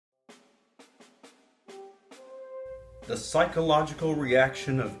The psychological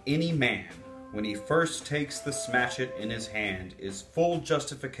reaction of any man when he first takes the Smatchet in his hand is full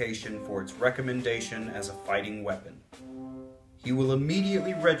justification for its recommendation as a fighting weapon. He will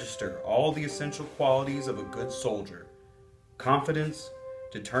immediately register all the essential qualities of a good soldier: confidence,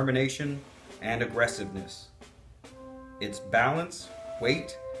 determination, and aggressiveness. Its balance,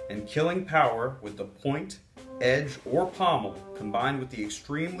 weight, and killing power with the point, edge, or pommel, combined with the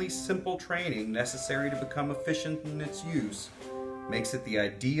extremely simple training necessary to become efficient in its use, makes it the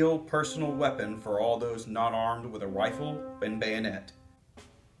ideal personal weapon for all those not armed with a rifle and bayonet.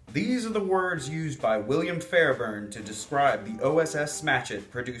 These are the words used by William Fairbairn to describe the OSS Smatchet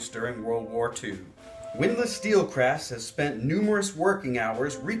produced during World War II. Windlass Steelcrafts has spent numerous working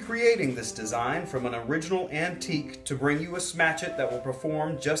hours recreating this design from an original antique to bring you a Smatchet that will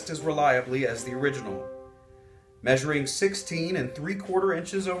perform just as reliably as the original. Measuring 16 3/4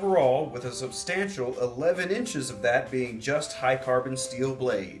 inches overall, with a substantial 11 inches of that being just high-carbon steel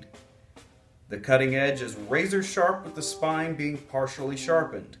blade. The cutting edge is razor sharp, with the spine being partially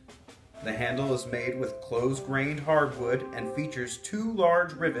sharpened. The handle is made with close-grained hardwood and features 2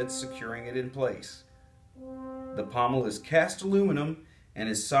 large rivets securing it in place. The pommel is cast aluminum and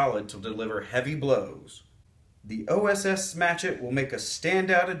is solid to deliver heavy blows. The OSS Smatchet will make a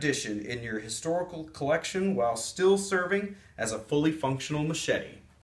standout addition in your historical collection while still serving as a fully functional machete.